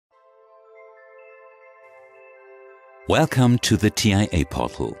Welcome to the TIA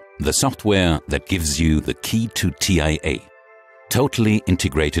portal, the software that gives you the key to TIA. Totally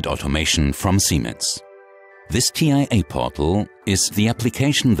integrated automation from Siemens. This TIA portal is the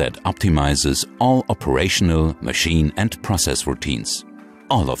application that optimizes all operational, machine and process routines.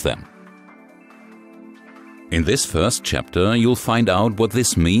 All of them. In this first chapter you'll find out what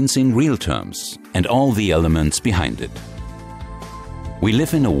this means in real terms and all the elements behind it. We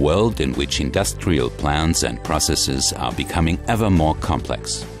live in a world in which industrial plants and processes are becoming ever more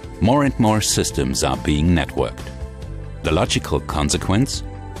complex. More and more systems are being networked. The logical consequence?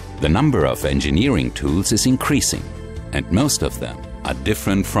 The number of engineering tools is increasing, and most of them are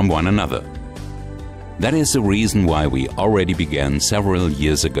different from one another. That is the reason why we already began several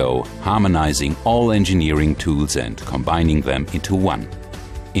years ago harmonizing all engineering tools and combining them into one,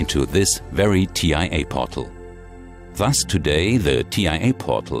 into this very TIA portal. Thus today the TIA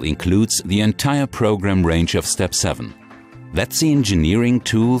portal includes the entire program range of Step 7. That's the engineering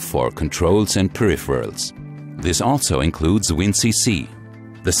tool for controls and peripherals. This also includes WinCC,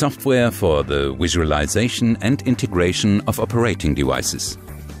 the software for the visualization and integration of operating devices.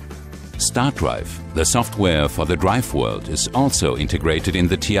 StarDrive, the software for the drive world, is also integrated in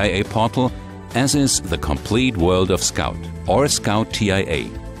the TIA portal, as is the complete world of Scout or Scout TIA,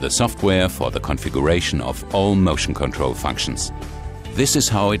 the software for the configuration of all motion control functions. This is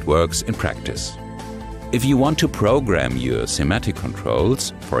how it works in practice. If you want to program your SIMATIC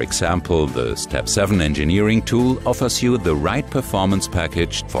controls, for example, the Step 7 engineering tool offers you the right performance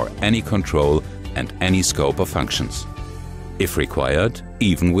package for any control and any scope of functions. If required,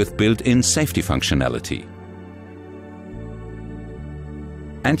 even with built-in safety functionality.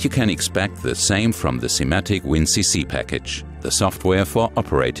 And you can expect the same from the SIMATIC WinCC package, the software for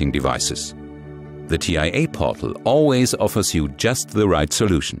operating devices. The TIA portal always offers you just the right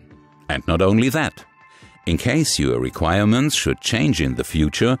solution. And not only that. In case your requirements should change in the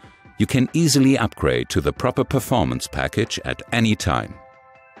future, you can easily upgrade to the proper performance package at any time.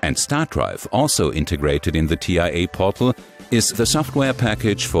 And StarDrive, also integrated in the TIA portal, is the software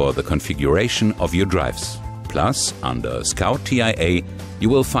package for the configuration of your drives. Plus, under Scout TIA, you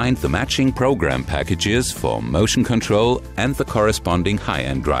will find the matching program packages for motion control and the corresponding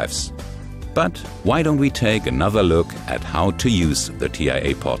high-end drives. But why don't we take another look at how to use the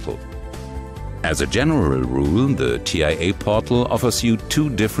TIA portal? As a general rule, the TIA portal offers you two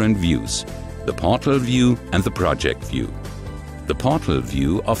different views, the portal view and the project view. The portal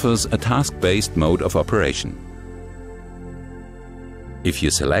view offers a task-based mode of operation. If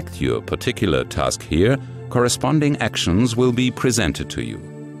you select your particular task here, corresponding actions will be presented to you.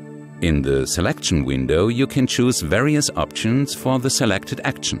 In the selection window, you can choose various options for the selected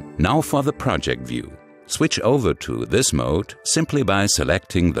action. Now for the project view. Switch over to this mode simply by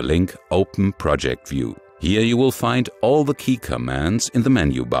selecting the link Open Project View. Here you will find all the key commands in the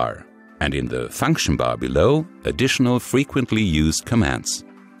menu bar, and in the function bar below, additional frequently used commands.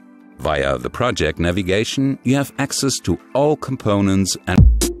 Via the project navigation, you have access to all components and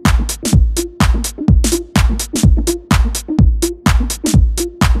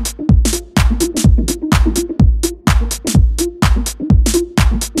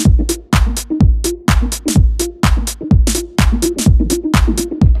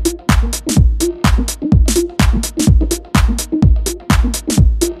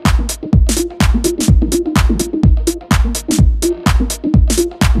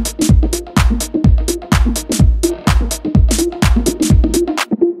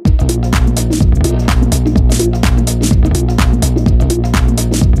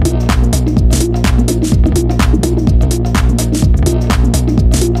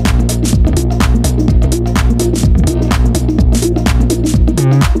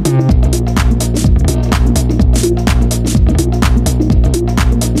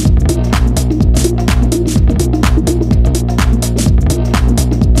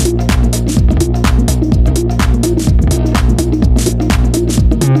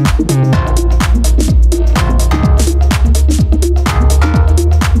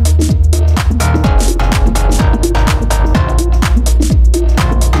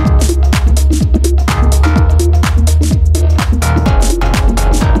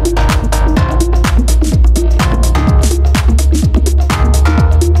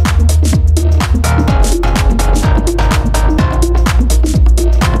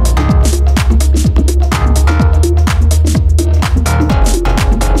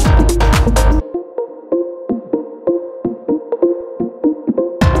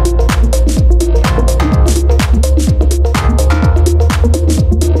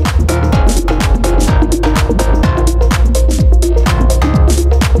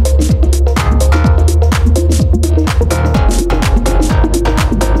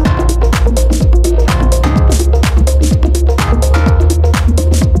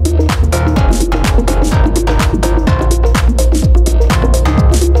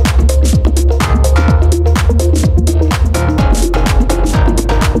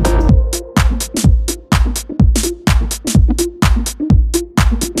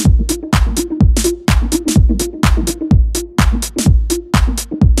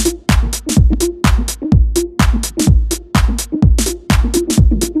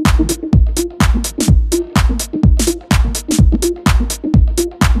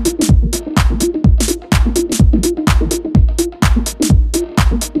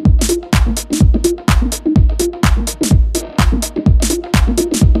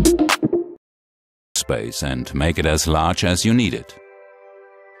workspace and make it as large as you need it.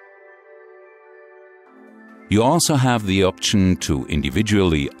 You also have the option to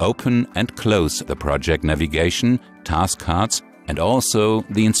individually open and close the project navigation, task cards, and also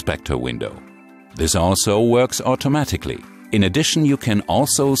the inspector window. This also works automatically. In addition, you can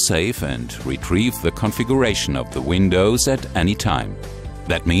also save and retrieve the configuration of the windows at any time.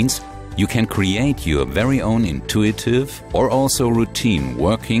 That means you can create your very own intuitive or also routine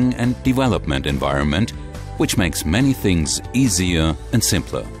working and development environment, which makes many things easier and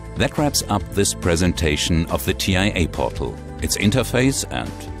simpler. That wraps up this presentation of the TIA portal, its interface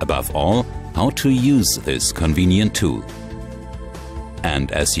and, above all, how to use this convenient tool.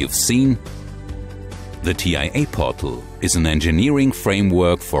 And as you've seen, the TIA portal is an engineering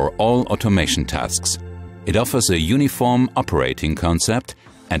framework for all automation tasks. It offers a uniform operating concept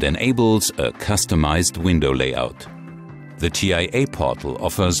and enables a customized window layout. The TIA portal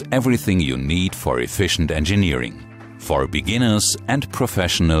offers everything you need for efficient engineering, for beginners and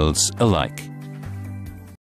professionals alike.